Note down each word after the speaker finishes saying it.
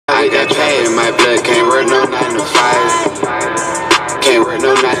I got paid in my blood, can't work no 9 to 5. Can't work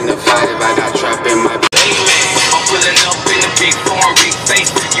no 9 to 5, I got trap in my blood. I'm pulling up in the big foreign big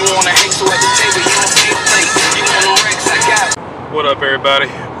face. You wanna hang so at the table, you don't see a plate. You wanna Rex, I got. What up, everybody?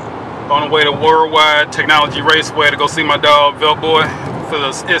 On the way to Worldwide Technology Raceway to go see my dog Velt Boy for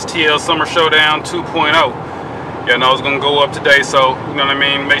the STL Summer Showdown 2.0. Yeah, I know it's gonna go up today, so you know what I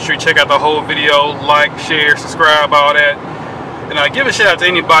mean. Make sure you check out the whole video, like, share, subscribe, all that. And give a shout out to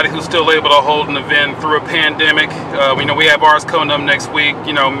anybody who's still able to hold an event through a pandemic. We know we have ours coming up next week.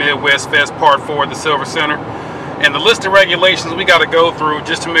 You know, Midwest Fest Part 4 at the Silver Center. And the list of regulations we got to go through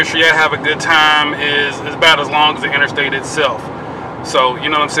just to make sure you have a good time is about as long as the interstate itself. So, you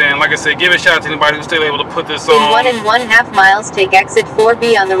know what I'm saying? Like I said, give a shout out to anybody who's still able to put this on. In 1.5 miles, take exit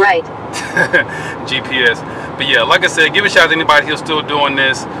 4B on the right. GPS. But yeah, like I said, give a shout out to anybody who's still doing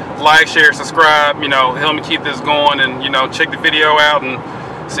this. Like, share, subscribe, you know, help me keep this going, and, you know, check the video out, and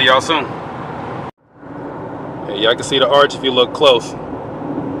see y'all soon. Hey, y'all can see the arch if you look close.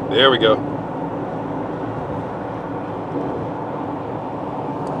 There we go.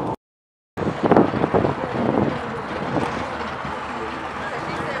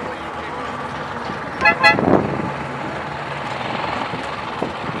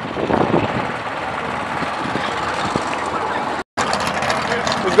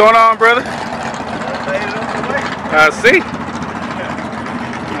 What's going on, brother? I see.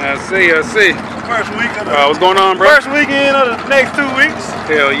 First week of the what's going on, bro? First weekend of the next 2 weeks.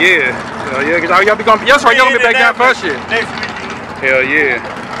 Hell yeah. Hell yeah. Cause y'all be going. That's right. Y'all gonna be back down first shit. Next weekend. Hell yeah.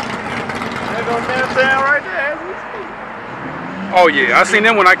 They're gonna dance down right there as we speak. Oh yeah. I seen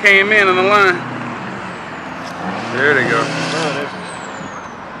them when I came in on the line. There they go.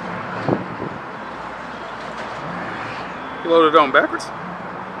 You loaded it on backwards?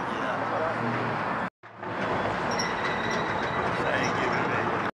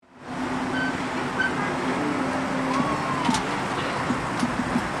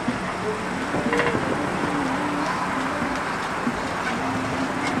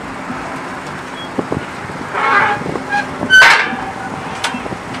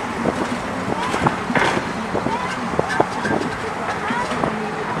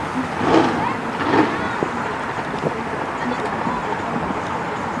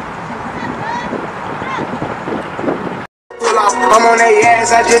 I'm on that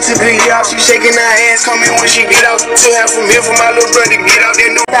ass, I just took a year off. She shaking her ass, call me when she get off. 2 half from here for my little brother, get out there,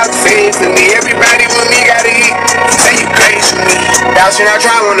 no doubt fade for me. Everybody with me gotta eat. Say you crazy for me. Doubt should I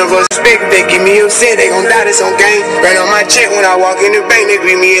try one of us big, they give me upset, they gon' die, this on game. Ran on my check when I walk in the bank, they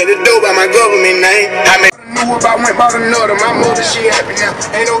greet me at the door by my government name. I made knew if I went bought another, my mother she happy now.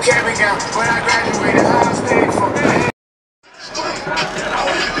 Ain't no cabin gown, but I graduated, I stayed for me.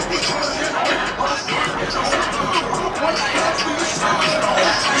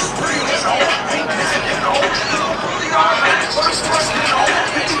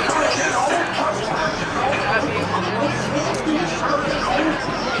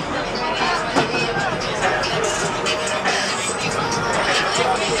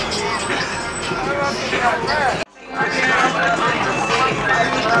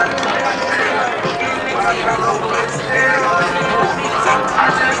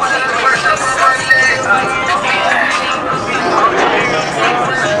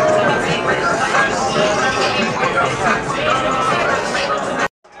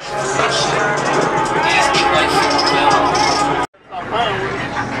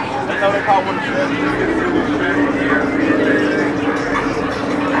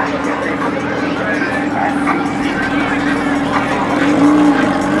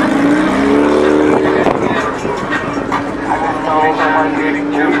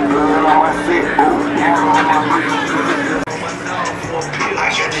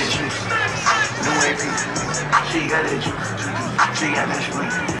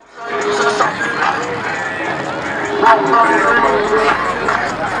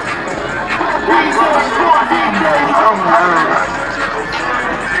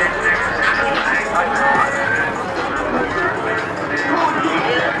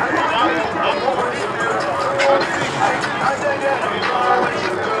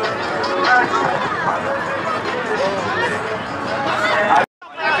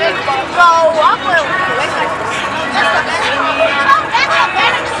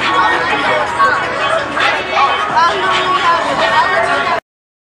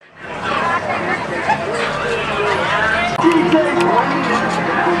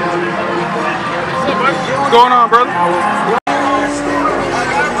 What's going on, brother?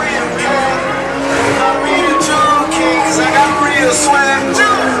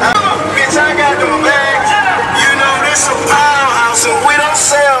 Bitch, I got them bags. You know this a powerhouse, and we don't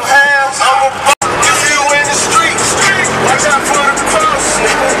sell.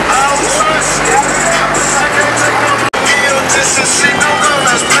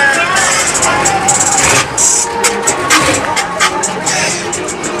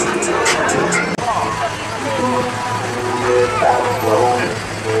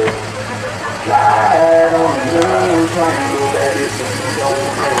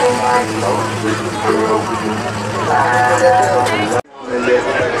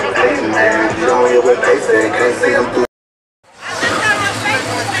 gotta see them through.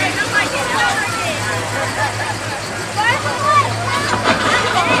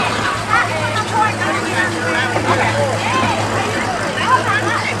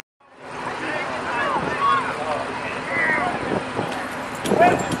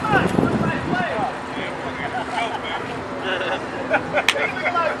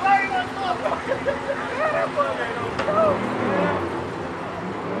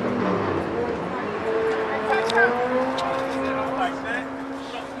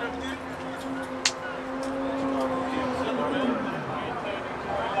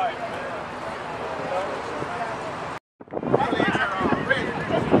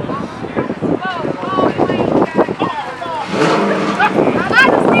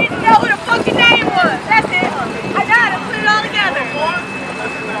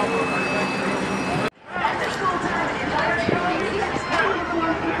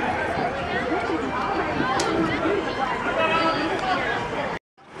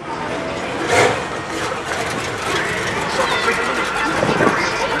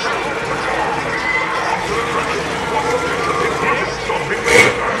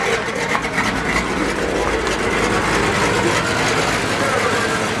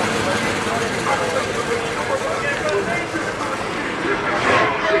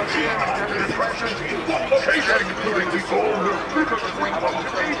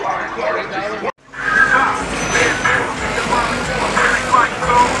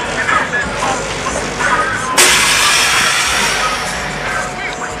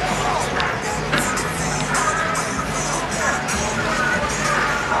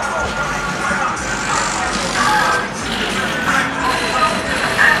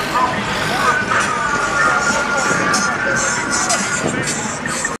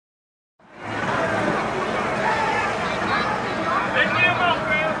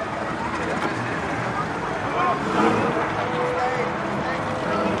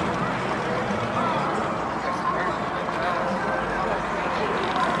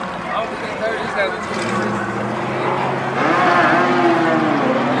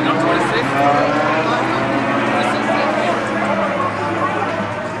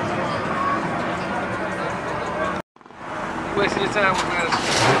 Wasting your time with Madison.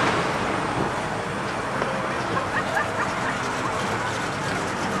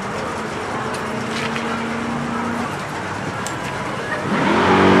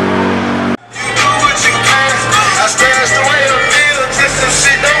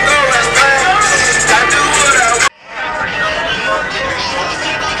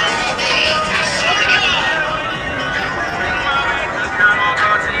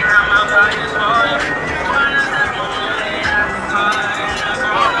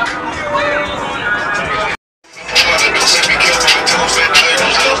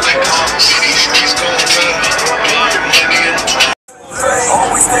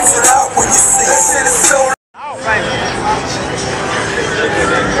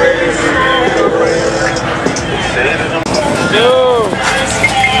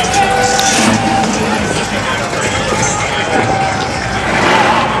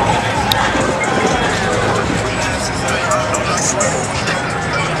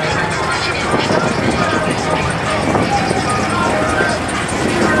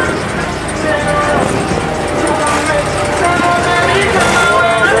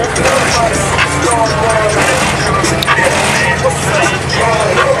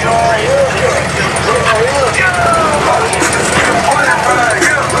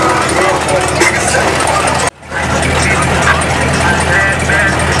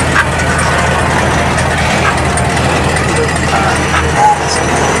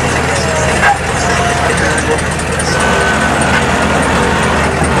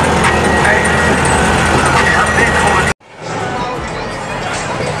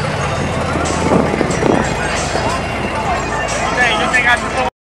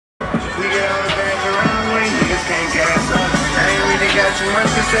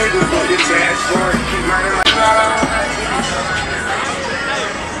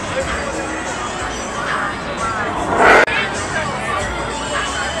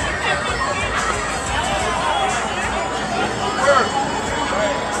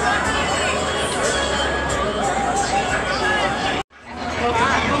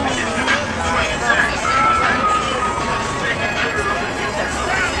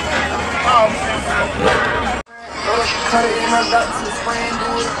 Cut it in my guts and spray and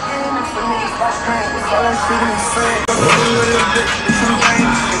do it again. And for niggas like pain, it's all I'm shooting is friends.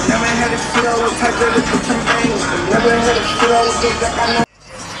 Never had a shit I was type of the never had a shit I was just like I know.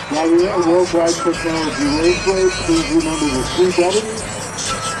 While you're at Worldwide Technology Raceway, please remember the 3 W's.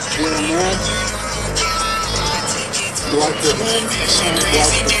 Wear a mask, Watch the difference.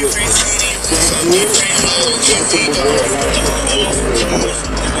 Thank you.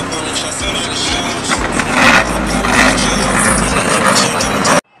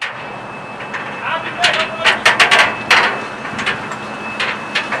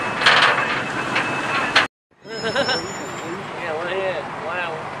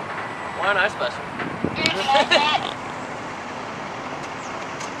 Why am I special?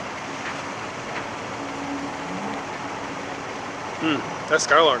 That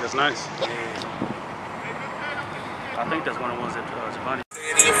Skylark is nice. I think that's one of the ones that Giovanni.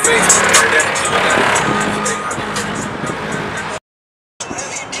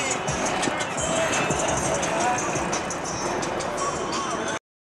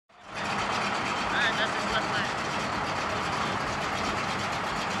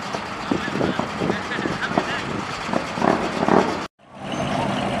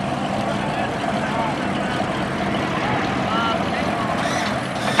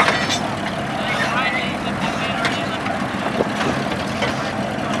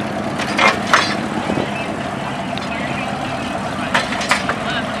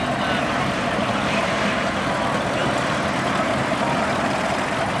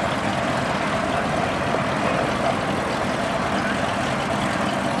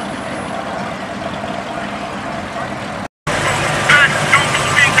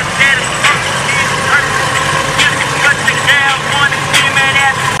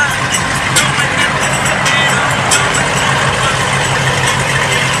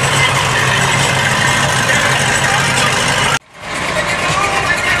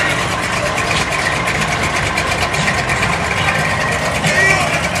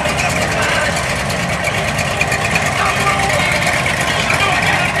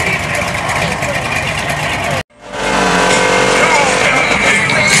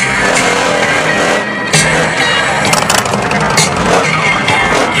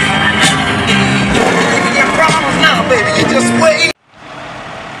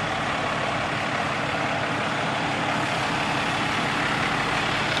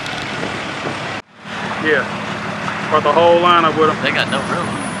 Yeah, brought the whole lineup with them. They got no room.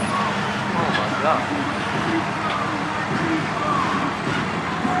 Oh my god.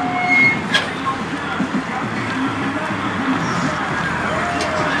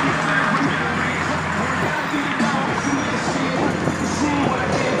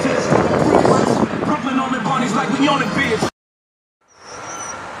 Brooklyn on the bunnies like we on the bitch.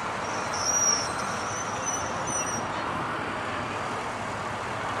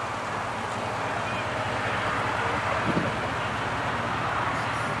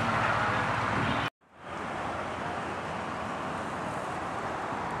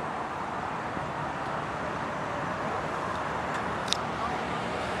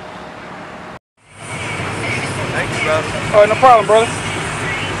 All right, no problem, brother.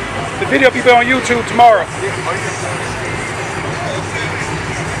 The video will be on YouTube tomorrow.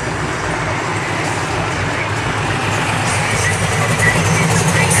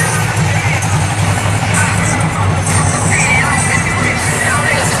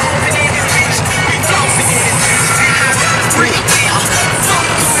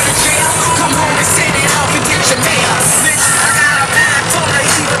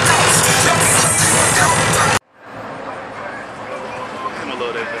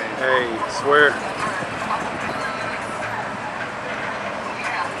 Hey, swear.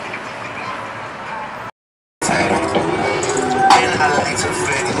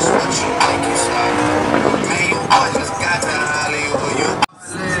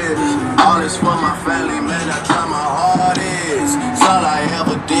 All this for my family, man, I try my hardest. It's all I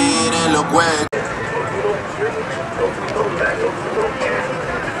ever did, and look where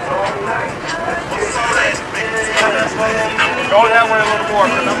Go that way a little more,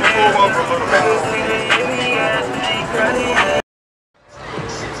 because I'm going to move over a little bit.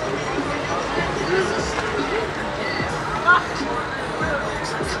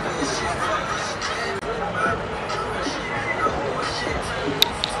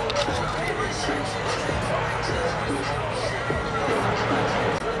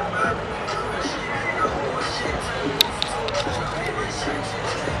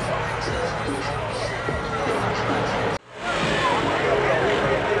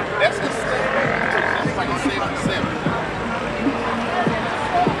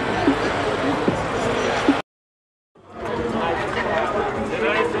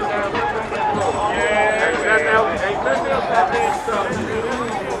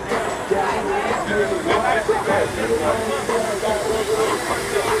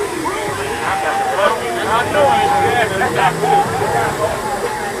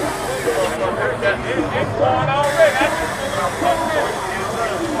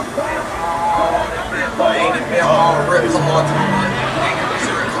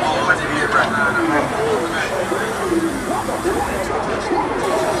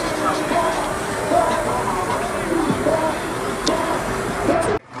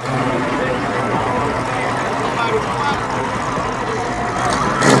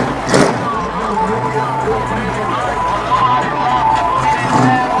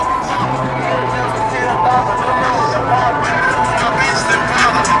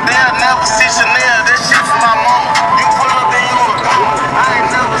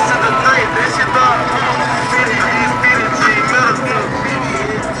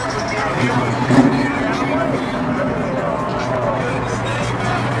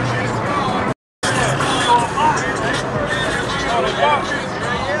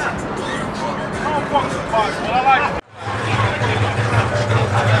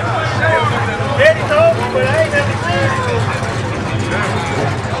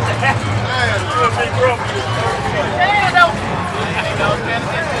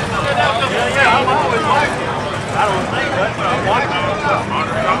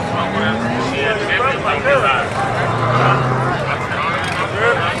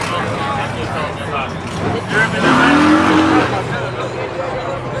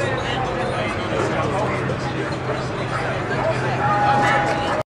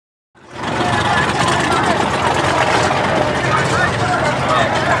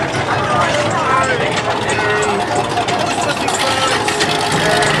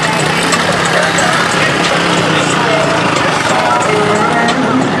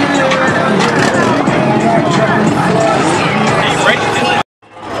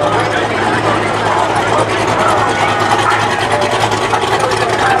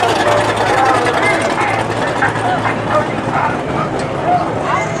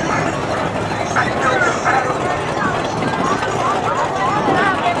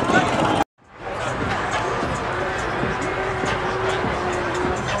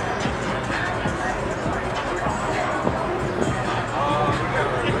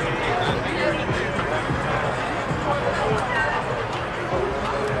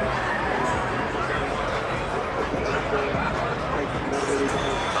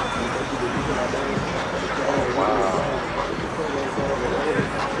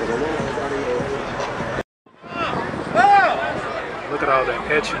 all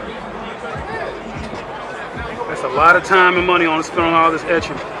that etching. That's a lot of time and money on spent on all this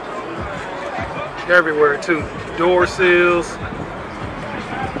etching. Everywhere too. Door sills,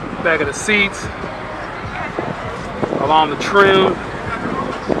 back of the seats, along the trim,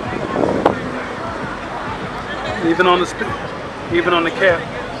 even on the cap.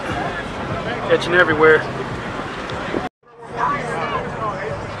 Etching everywhere.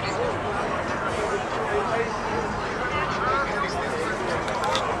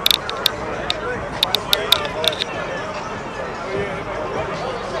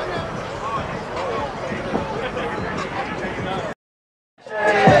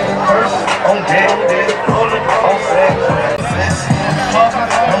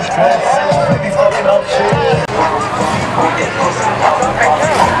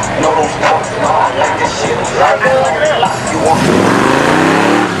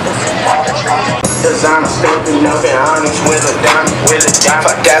 Designer stepping up and honest with a diamond,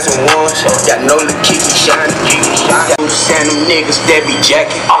 5,001, y'all know the keep me shining. You send them niggas that be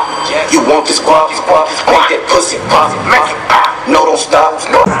jacking. You want this guap, make that pussy pop, no don't stop.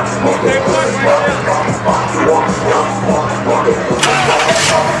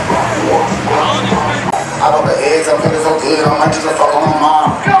 I love the eggs, I'm feeling so good, I might just fuck on my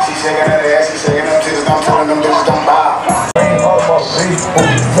mom. She shaking her ass, she shaking them titties, I'm telling them bitches don't bow.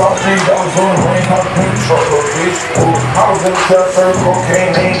 I was in the surfer,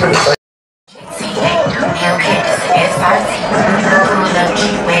 cocaine, ain't been say.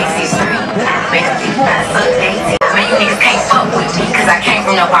 Man, you niggas can't fuck with me, cause I came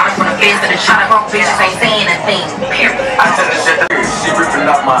from the bottom, from the fence, but the shot of broke bitches ain't saying a thing, period. I tell her shut the she ripping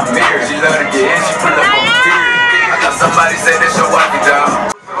out my mirror. She love to get in, she put up on the fear. I thought somebody said that's your wifey,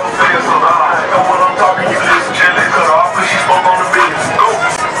 dog. Don't feel so hard. Know what I'm talking, you listen, chillin', cut off, but she spoke on the business. Go.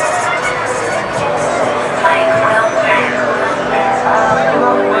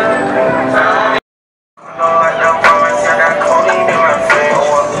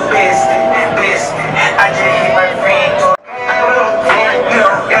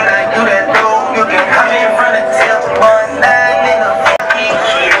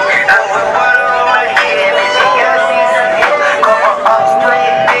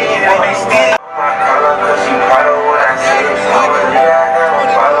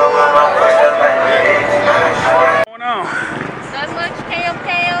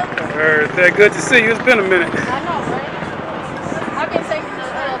 That good to see you. It's been a minute. I know, right? I've been taking the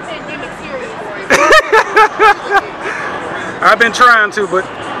pandemic serious. I've been trying to, but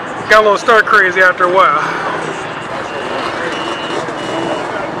got a little stir crazy after a while.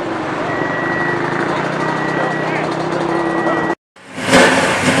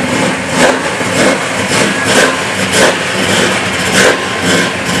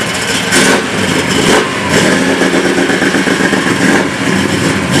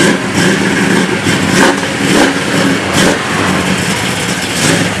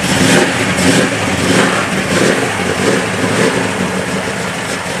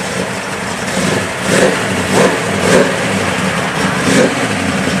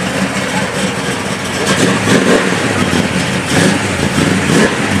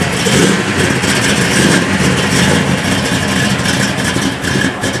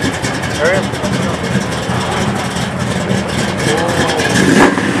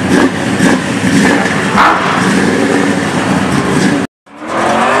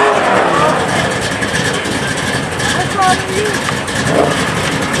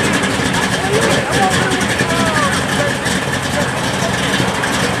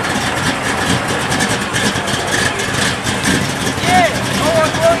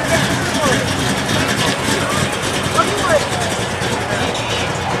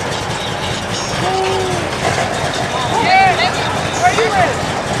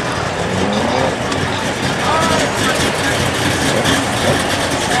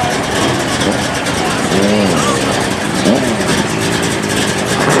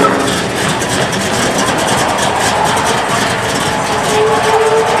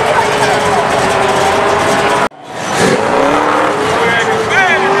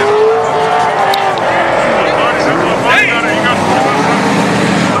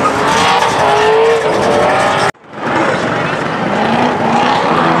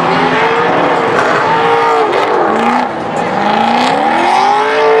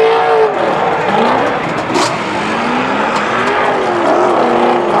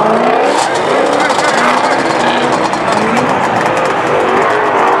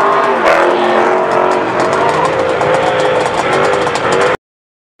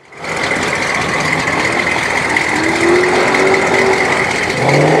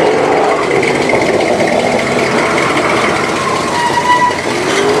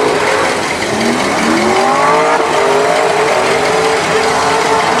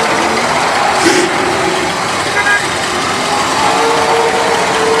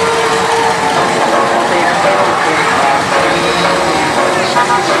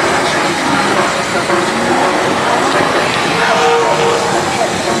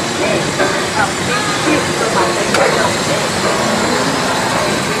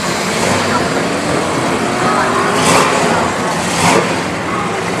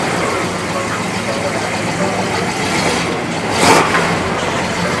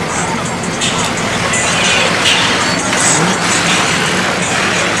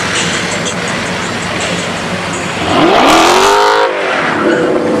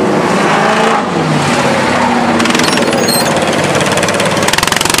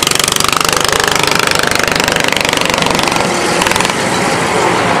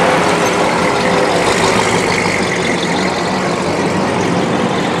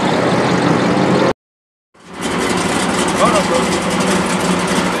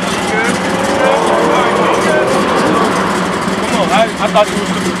 I thought you were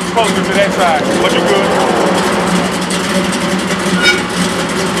supposed to that side, but you good.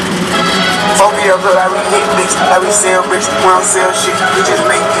 Phobia, but I re-hit bitch. I resell bricks. We don't sell shit. We just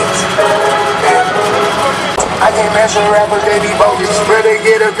make hits. I can't mess with rappers, they be bogus. Better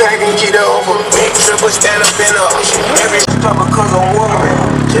get a pack and get it over. Big triple stand up in the ocean. Every struggle cause I'm woman.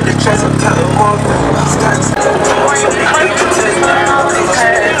 Get the chest, I'm telling more.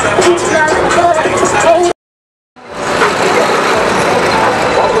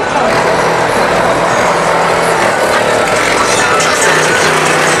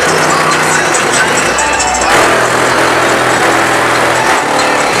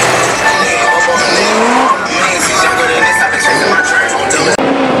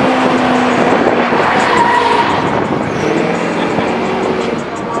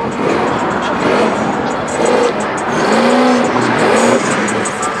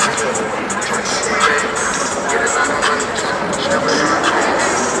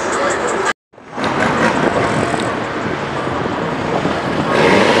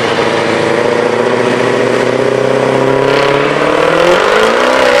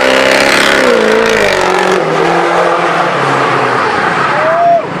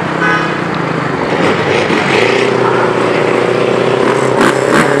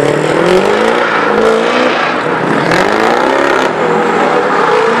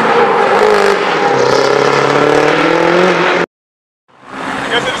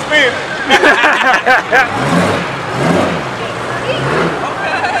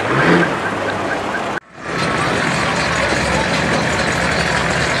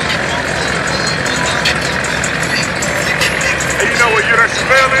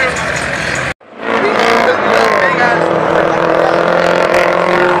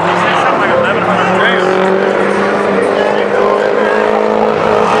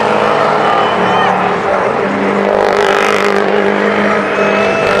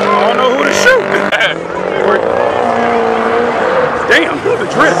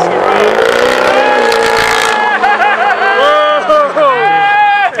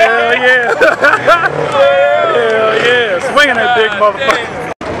 Hell yeah, swinging that big motherfucker.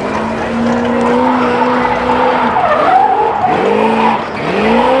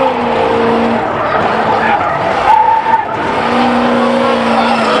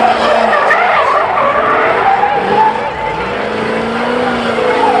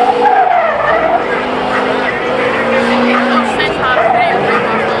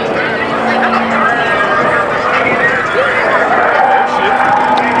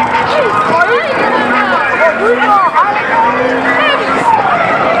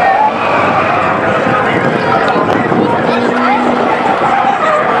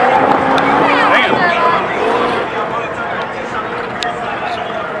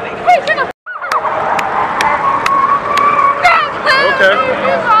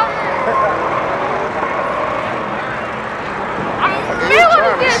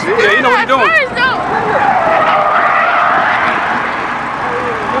 Yeah, you know what you're doing.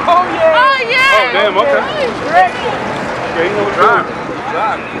 Oh, yeah. Oh, yeah. Oh, damn, okay. Yeah, you know what you're doing.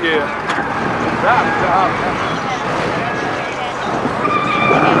 Yeah.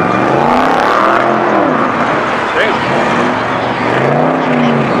 Damn.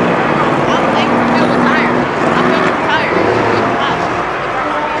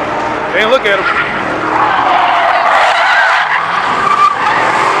 Damn, look at him.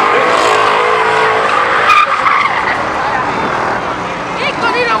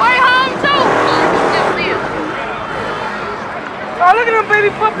 Oh, look at them baby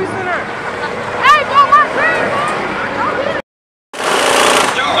puppies in there. Hey, go my friend.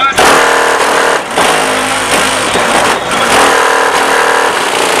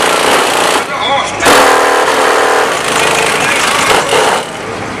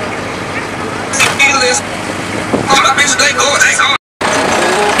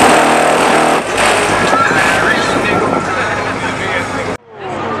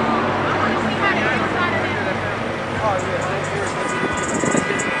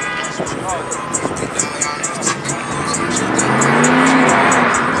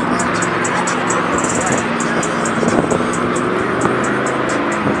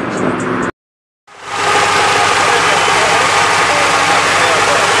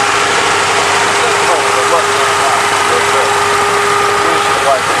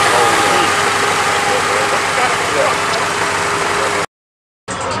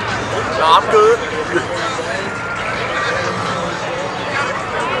 I'm good.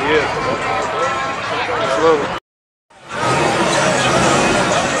 Yeah. Slowly.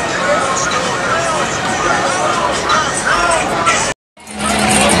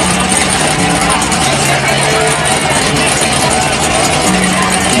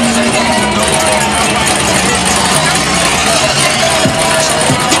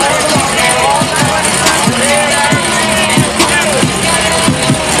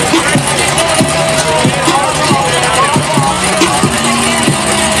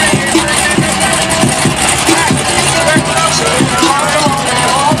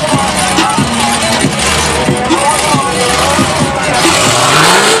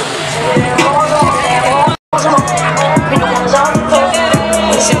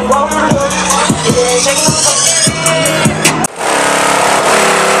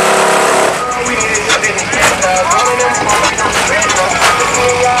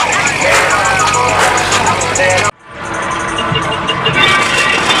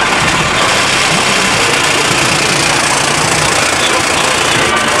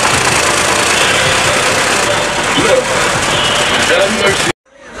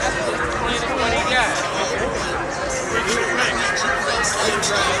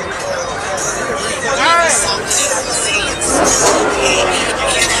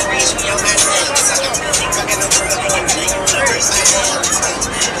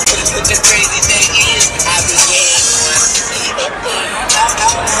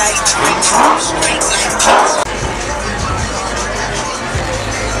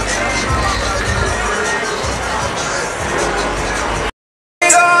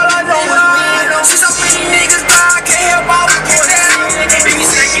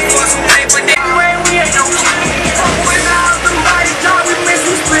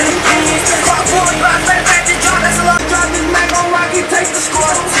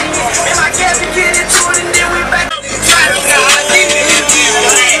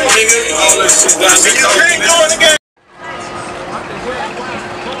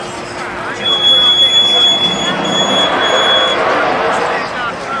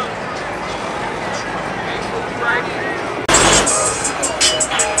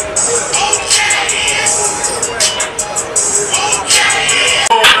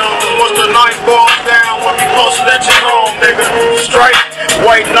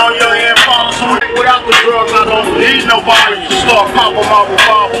 Waiting on your impulse. Without the drugs, I don't need nobody. Start popping my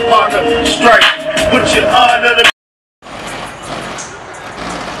revolver, partner, straight. Put you under the.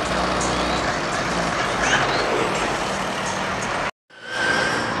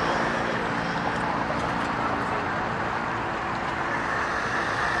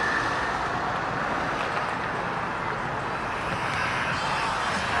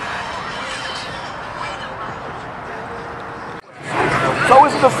 So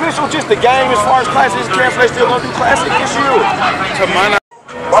is it official, just the game as far as classics camps? They still gonna do classic this year? To my knowledge.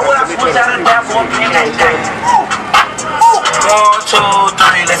 Why would I switch out and down for a PJ? 1, 2,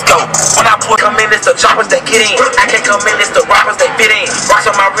 3, let's go. When I come in, it's the choppers they get in. I can't come in, it's the robbers they fit in.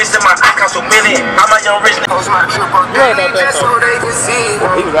 Rocks on my wrist and my eye cost a minute. I'm a young rich nigga. Yeah, about that though.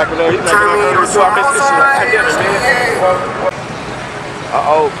 He was acting there. He was acting there. I missed this shit. I get it, man.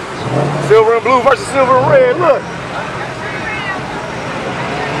 Uh-oh. Silver and blue versus silver and red. Look.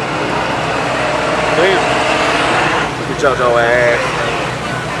 Damn. Look at your ass.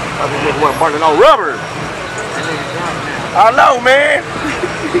 I just nigga wasn't burning no rubber. I know, man.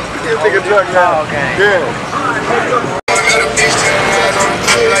 This nigga drunk now. Yeah.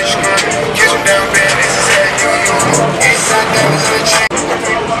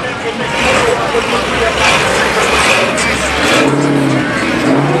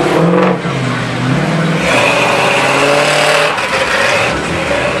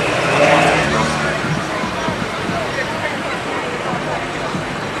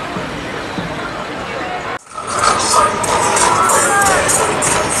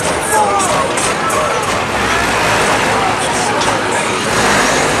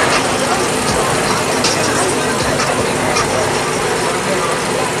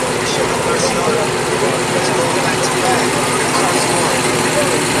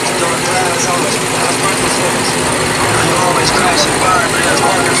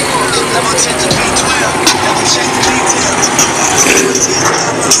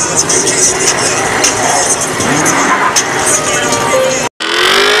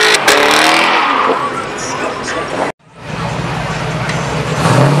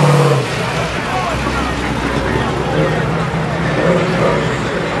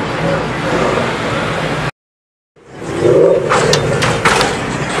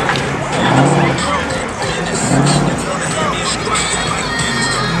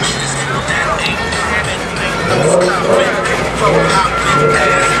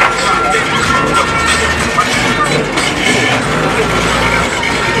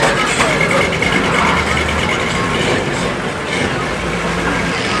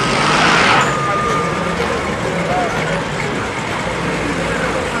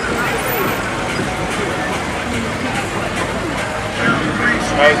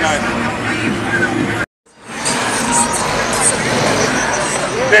 That was nice.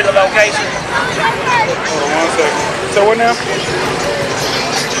 Bit of location. Hold on 1 second. So what now?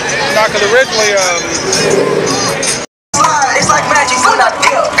 Not cause originally It's like magic when I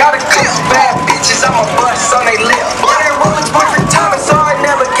deal. Got a clip, bad bitches, I'm a bust on they lip. That Rolex boyfriend timing, so I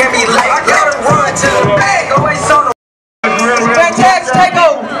never can be late. I gotta run to the bag, always on the. Fantastic, take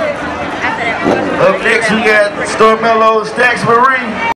over. Store Mellow Stacks Marie.